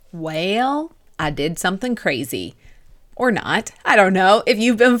Well, I did something crazy. Or not. I don't know. If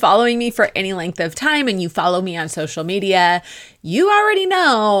you've been following me for any length of time and you follow me on social media, you already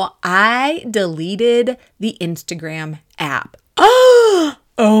know I deleted the Instagram app. Oh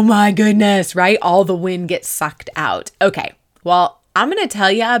my goodness, right? All the wind gets sucked out. Okay, well, I'm going to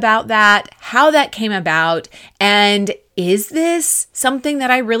tell you about that, how that came about, and is this something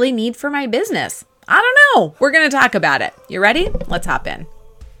that I really need for my business? I don't know. We're going to talk about it. You ready? Let's hop in.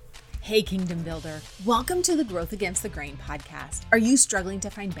 Hey, Kingdom Builder. Welcome to the Growth Against the Grain podcast. Are you struggling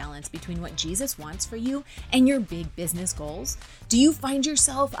to find balance between what Jesus wants for you and your big business goals? Do you find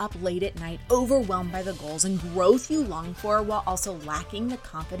yourself up late at night, overwhelmed by the goals and growth you long for while also lacking the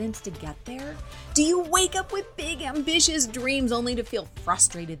confidence to get there? Do you wake up with big, ambitious dreams only to feel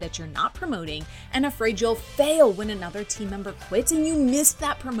frustrated that you're not promoting and afraid you'll fail when another team member quits and you missed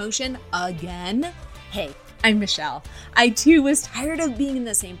that promotion again? Hey, I'm Michelle. I too was tired of being in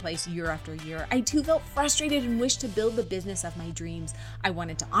the same place year after year. I too felt frustrated and wished to build the business of my dreams. I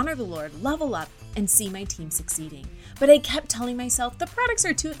wanted to honor the Lord, level up, and see my team succeeding. But I kept telling myself the products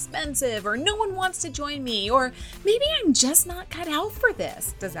are too expensive, or no one wants to join me, or maybe I'm just not cut out for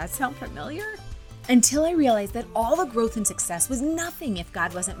this. Does that sound familiar? Until I realized that all the growth and success was nothing if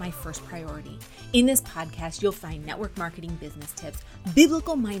God wasn't my first priority. In this podcast, you'll find network marketing business tips,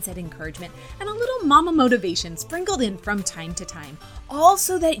 biblical mindset encouragement, and a little mama motivation sprinkled in from time to time, all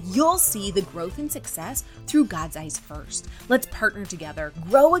so that you'll see the growth and success through God's eyes first. Let's partner together,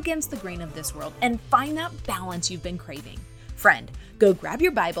 grow against the grain of this world, and find that balance you've been craving. Friend, go grab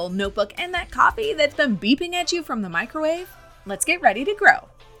your Bible, notebook, and that coffee that's been beeping at you from the microwave. Let's get ready to grow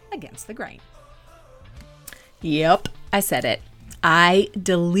against the grain. Yep, I said it. I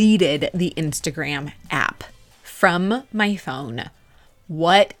deleted the Instagram app from my phone.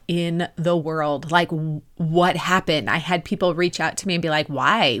 What in the world? Like, what happened? I had people reach out to me and be like,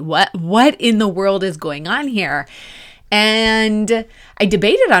 why? What in the world is going on here? And I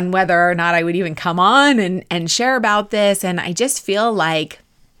debated on whether or not I would even come on and share about this. And I just feel like,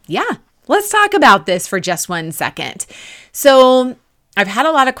 yeah, let's talk about this for just 1 second. So I've had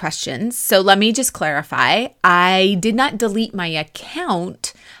a lot of questions, so let me just clarify. I did not delete my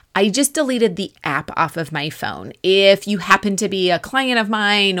account. I just deleted the app off of my phone. If you happen to be a client of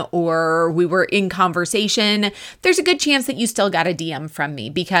mine or we were in conversation, there's a good chance that you still got a DM from me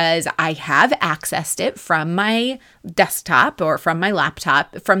because I have accessed it from my desktop or from my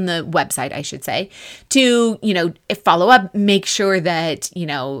laptop, from the website, I should say, to, follow up, make sure that,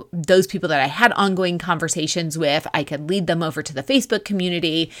 those people that I had ongoing conversations with, I could lead them over to the Facebook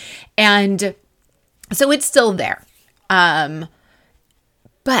community. And so it's still there.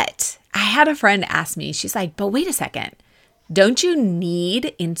 But I had a friend ask me, she's like, but wait a second, don't you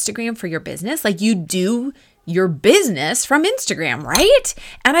need Instagram for your business? Like you do your business from Instagram, right?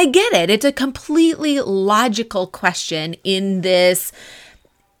 And I get it. It's a completely logical question in this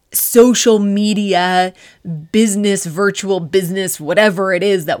social media business, virtual business, whatever it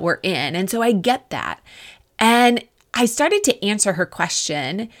is that we're in. And so I get that. And I started to answer her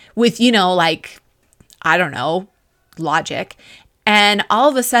question with, logic. And all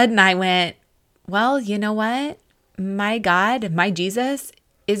of a sudden I went, well, you know what? My God, my Jesus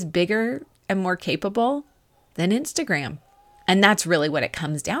is bigger and more capable than Instagram. And that's really what it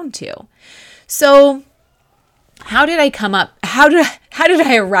comes down to. So how did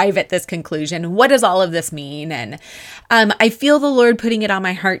I arrive at this conclusion? What does all of this mean? And I feel the Lord putting it on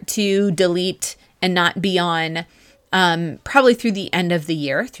my heart to delete and not be on probably through the end of the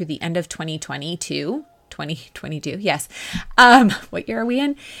year, through the end of 2022, yes. What year are we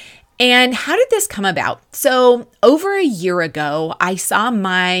in? And how did this come about? So over a year ago, I saw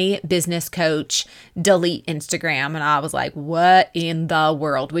my business coach delete Instagram and I was like, what in the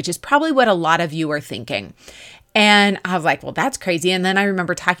world? Which is probably what a lot of you are thinking. And I was like, well, that's crazy. And then I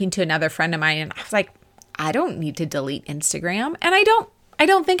remember talking to another friend of mine and I was like, I don't need to delete Instagram. And I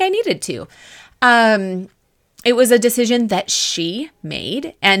don't think I needed to. It was a decision that she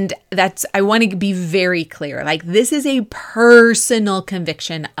made. And I want to be very clear. Like, this is a personal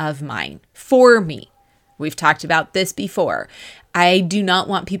conviction of mine for me. We've talked about this before. I do not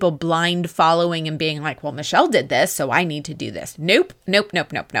want people blind following and being like, well, Michelle did this, so I need to do this. Nope.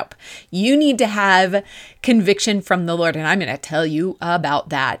 You need to have conviction from the Lord. And I'm going to tell you about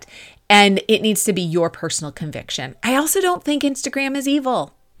that. And it needs to be your personal conviction. I also don't think Instagram is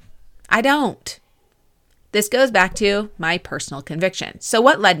evil. I don't. This goes back to my personal conviction. So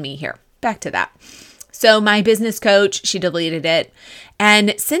what led me here? Back to that. So my business coach, she deleted it.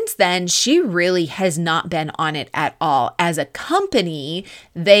 And since then, she really has not been on it at all. As a company,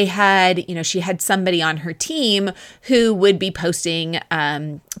 they had, she had somebody on her team who would be posting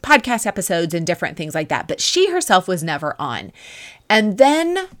podcast episodes and different things like that. But she herself was never on. And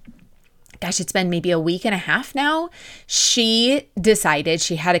then, gosh, it's been maybe a week and a half now, she decided,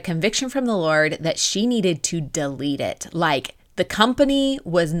 she had a conviction from the Lord that she needed to delete it. Like, the company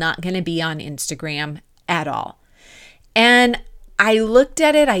was not going to be on Instagram at all. And I looked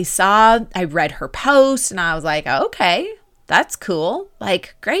at it, I read her post, and I was like, okay, that's cool.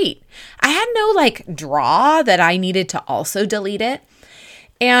 Like, great. I had no draw that I needed to also delete it.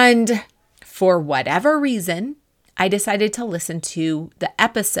 And for whatever reason, I decided to listen to the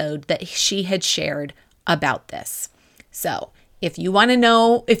episode that she had shared about this. So if you want to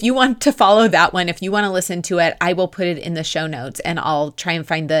know, if you want to follow that one, if you want to listen to it, I will put it in the show notes, and I'll try and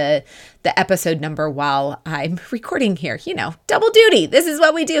find the episode number while I'm recording here. Double duty. This is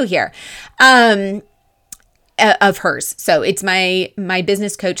what we do here. Of hers. So it's my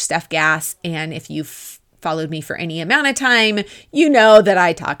business coach, Steph Gass. And if you've followed me for any amount of time, you know that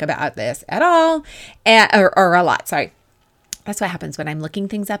I talk about this at all, or a lot. Sorry. That's what happens when I'm looking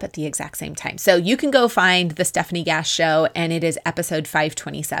things up at the exact same time. So you can go find the Stephanie Gass Show, and it is episode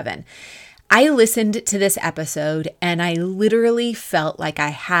 527. I listened to this episode and I literally felt like I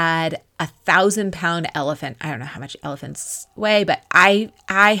had 1,000-pound elephant. I don't know how much elephants weigh, but I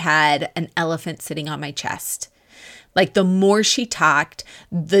had an elephant sitting on my chest. Like, the more she talked,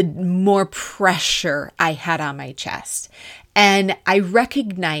 the more pressure I had on my chest. And I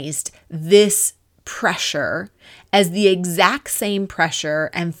recognized this pressure as the exact same pressure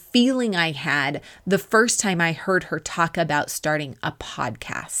and feeling I had the first time I heard her talk about starting a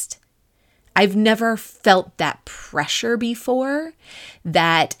podcast. I've never felt that pressure before,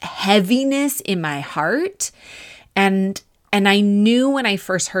 that heaviness in my heart. And I knew when I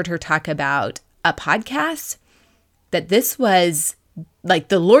first heard her talk about a podcast that this was like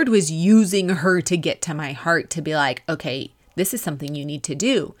the Lord was using her to get to my heart, to be like, okay, this is something you need to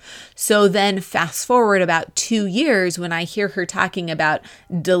do. So then fast forward about 2 years, when I hear her talking about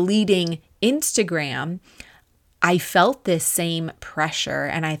deleting Instagram, I felt this same pressure,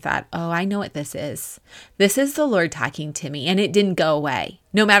 and I thought, oh, I know what this is. This is the Lord talking to me, and it didn't go away.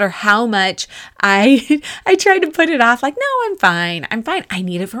 No matter how much I tried to put it off, like, no, I'm fine. I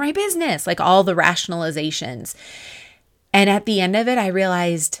need it for my business, like all the rationalizations. And at the end of it, I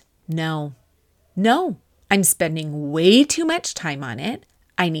realized, no, I'm spending way too much time on it.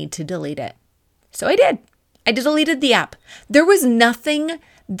 I need to delete it. So I did. I deleted the app. There was nothing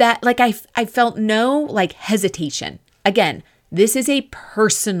that, I felt no hesitation. Again, this is a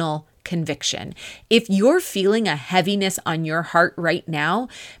personal conviction. If you're feeling a heaviness on your heart right now,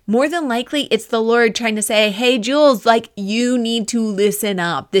 more than likely it's the Lord trying to say, hey, Jules, you need to listen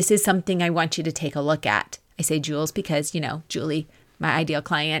up. This is something I want you to take a look at. I say Jules because, Julie, my ideal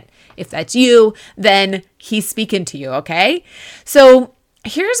client. If that's you, then he's speaking to you, okay? So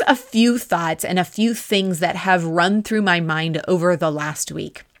here's a few thoughts and a few things that have run through my mind over the last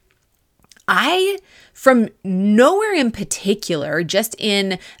week. From nowhere in particular, just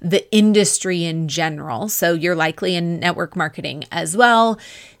in the industry in general, so you're likely in network marketing as well,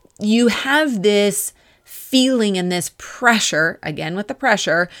 you have this feeling and this pressure, again with the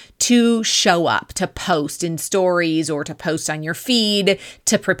pressure, to show up, to post in stories or to post on your feed,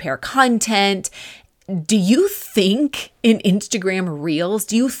 to prepare content. Do you think in Instagram Reels,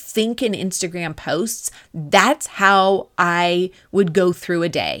 do you think in Instagram posts? That's how I would go through a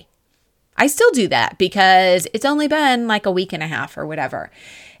day. I still do that because it's only been a week and a half or whatever.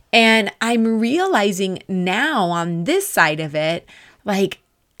 And I'm realizing now on this side of it,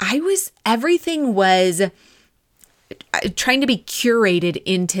 everything was trying to be curated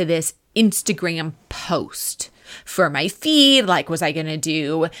into this Instagram post for my feed. Was I going to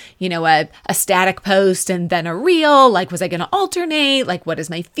do, a static post and then a reel? Was I going to alternate? What is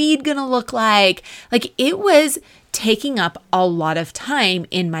my feed going to look like? It was taking up a lot of time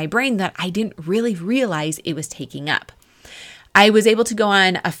in my brain that I didn't really realize it was taking up. I was able to go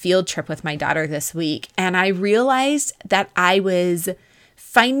on a field trip with my daughter this week, and I realized that I was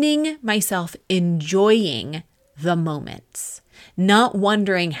finding myself enjoying the moments, not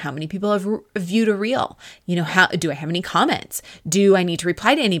wondering how many people have viewed a reel. How do I have any comments? Do I need to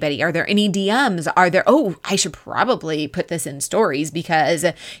reply to anybody? Are there any DMs? I should probably put this in stories because,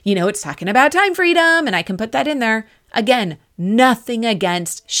 it's talking about time freedom and I can put that in there. Again, nothing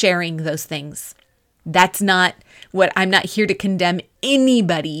against sharing those things. That's not I'm not here to condemn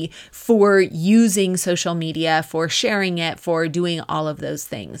anybody for using social media, for sharing it, for doing all of those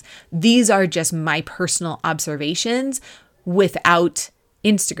things. These are just my personal observations without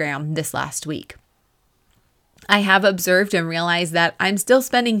Instagram this last week. I have observed and realized that I'm still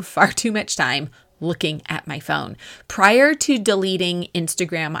spending far too much time looking at my phone. Prior to deleting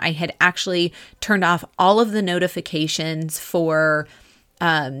Instagram, I had actually turned off all of the notifications for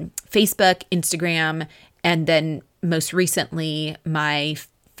Facebook, Instagram, and then most recently my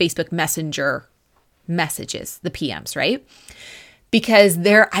Facebook Messenger messages, the PMs, right? Because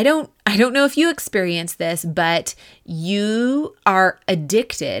I don't know if you experience this, but you are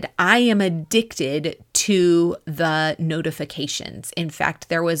addicted. I am addicted to the notifications. In fact,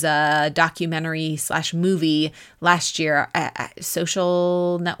 there was a documentary / movie last year, The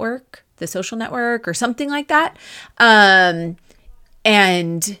Social Network or something like that. And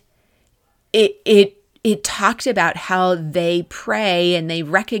it talked about how they prey and they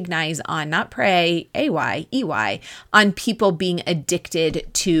recognize on, not prey, A-Y-E-Y, on people being addicted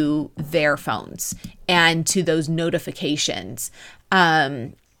to their phones and to those notifications.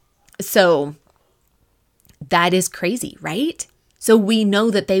 So that is crazy, right? So we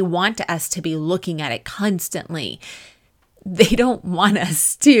know that they want us to be looking at it constantly. They don't want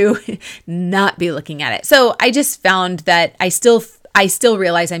us to not be looking at it. So I just found that I still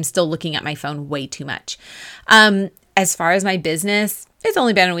realize I'm still looking at my phone way too much. As far as my business, it's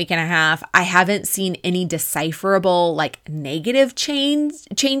only been a week and a half. I haven't seen any decipherable negative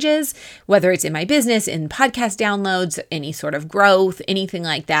changes, whether it's in my business, in podcast downloads, any sort of growth, anything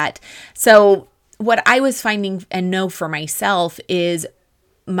like that. So what I was finding and know for myself is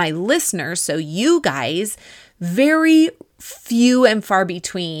my listeners, so you guys, very few and far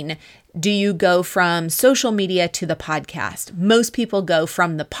between do you go from social media to the podcast. Most people go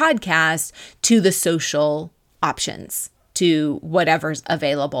from the podcast to the social options, to whatever's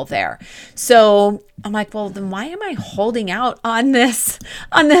available there. So I'm like, well, then why am I holding out on this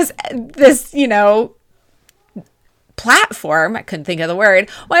platform? I couldn't think of the word.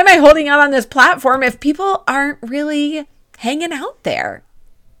 Why am I holding out on this platform if people aren't really hanging out there?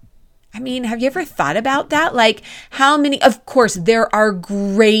 I mean, have you ever thought about that? How many, of course, there are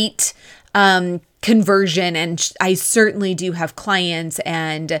great conversion, and I certainly do have clients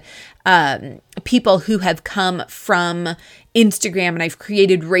and people who have come from Instagram, and I've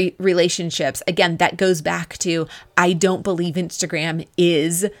created relationships. Again, that goes back to, I don't believe Instagram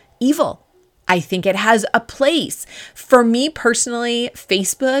is evil. I think it has a place. For me personally,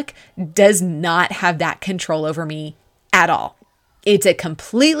 Facebook does not have that control over me at all. It's a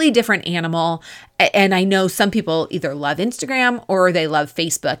completely different animal. And I know some people either love Instagram or they love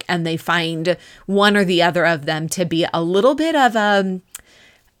Facebook, and they find one or the other of them to be a little bit of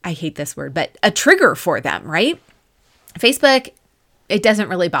I hate this word, but a trigger for them, right? Facebook, it doesn't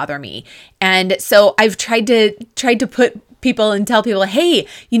really bother me. And so I've tried to put people and tell people, hey,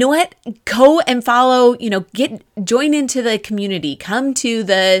 you know what? Go and follow, join into the community, come to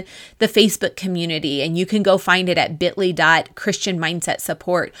the Facebook community, and you can go find it at bit.ly.Christian Mindset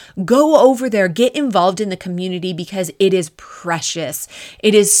Support. Go over there, get involved in the community, because it is precious.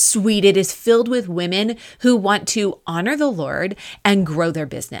 It is sweet. It is filled with women who want to honor the Lord and grow their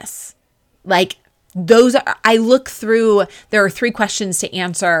business. I look through, there are 3 questions to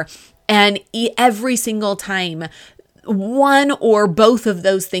answer, and every single time, one or both of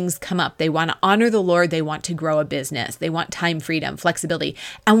those things come up. They want to honor the Lord. They want to grow a business. They want time, freedom, flexibility.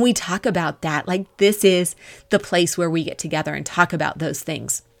 And we talk about that. This is the place where we get together and talk about those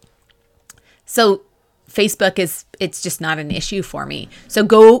things. So Facebook it's just not an issue for me. So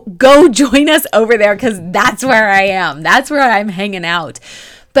go join us over there, because that's where I am. That's where I'm hanging out.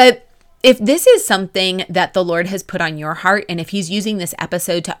 But if this is something that the Lord has put on your heart, and if He's using this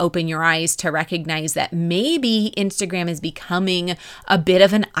episode to open your eyes to recognize that maybe Instagram is becoming a bit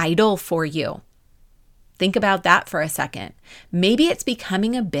of an idol for you, think about that for a second. Maybe it's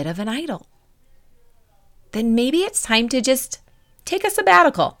becoming a bit of an idol. Then maybe it's time to just take a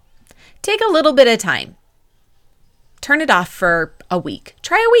sabbatical. Take a little bit of time. Turn it off for a week.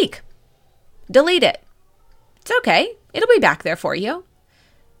 Try a week. Delete it. It's okay. It'll be back there for you.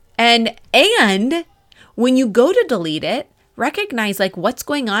 And when you go to delete it, recognize what's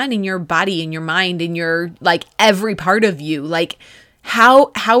going on in your body, in your mind, in your every part of you.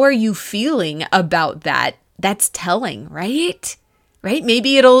 How are you feeling about that? That's telling, right? Right?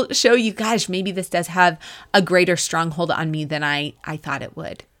 Maybe it'll show you, gosh, maybe this does have a greater stronghold on me than I thought it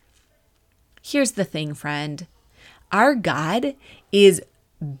would. Here's the thing, friend. Our God is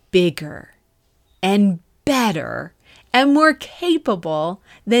bigger and better and more capable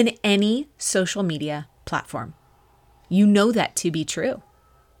than any social media platform. You know that to be true.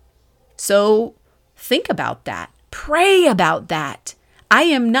 So think about that. Pray about that. I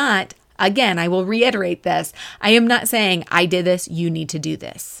am not, again, I will reiterate this. I am not saying I did this, you need to do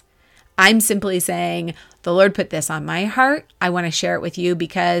this. I'm simply saying the Lord put this on my heart. I want to share it with you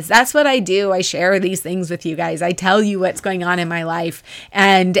because that's what I do. I share these things with you guys. I tell you what's going on in my life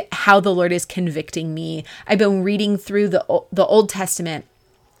and how the Lord is convicting me. I've been reading through the Old Testament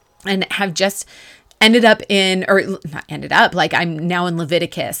and have just like I'm now in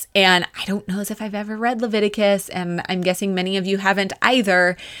Leviticus, and I don't know if I've ever read Leviticus, and I'm guessing many of you haven't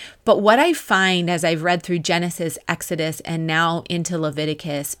either. But what I find as I've read through Genesis, Exodus, and now into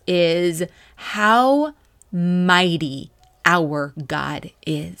Leviticus is how mighty our God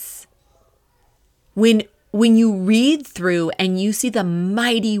is. When you read through and you see the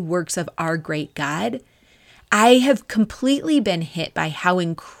mighty works of our great God, I have completely been hit by how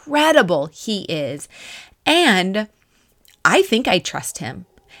incredible he is. And I think I trust him.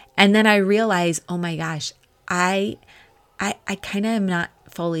 And then I realize, oh my gosh, I kind of am not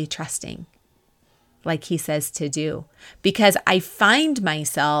fully trusting like he says to do, because I find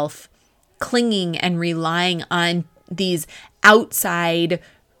myself clinging and relying on these outside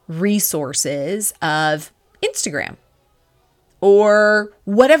resources of Instagram or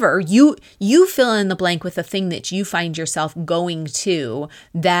whatever. You fill in the blank with the thing that you find yourself going to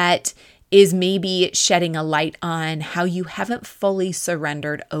that is maybe shedding a light on how you haven't fully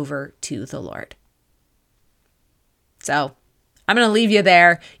surrendered over to the Lord. So I'm going to leave you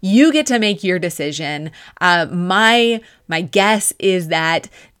there. You get to make your decision. My guess is that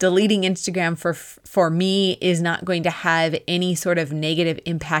deleting Instagram for me is not going to have any sort of negative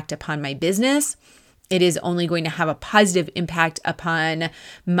impact upon my business. It is only going to have a positive impact upon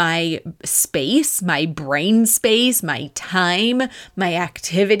my space, my brain space, my time, my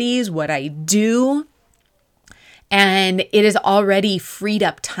activities, what I do. And it has already freed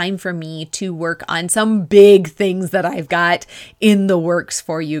up time for me to work on some big things that I've got in the works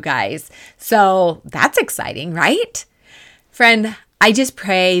for you guys. So that's exciting, right? Friend, I just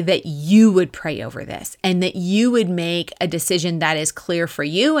pray that you would pray over this and that you would make a decision that is clear for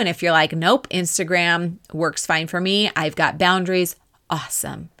you. And if you're like, nope, Instagram works fine for me, I've got boundaries,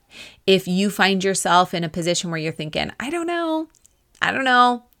 awesome. If you find yourself in a position where you're thinking, I don't know,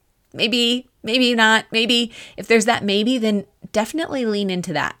 maybe not, maybe if there's that maybe, then definitely lean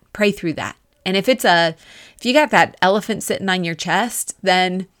into that, pray through that. And if you got that elephant sitting on your chest,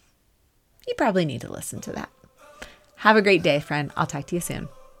 then you probably need to listen to that. Have a great day, friend. I'll talk to you soon.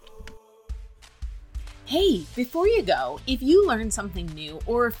 Hey, before you go, if you learned something new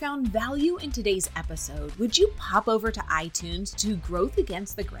or found value in today's episode, would you pop over to iTunes to Growth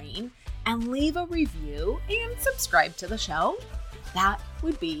Against the Grain and leave a review and subscribe to the show? That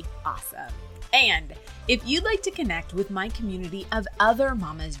would be awesome. And if you'd like to connect with my community of other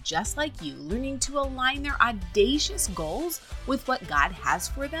mamas just like you, learning to align their audacious goals with what God has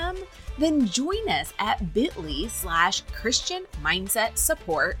for them, then join us at bit.ly/Christian Mindset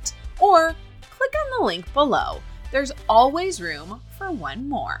Support or click on the link below. There's always room for one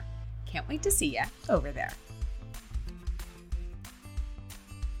more. Can't wait to see you over there.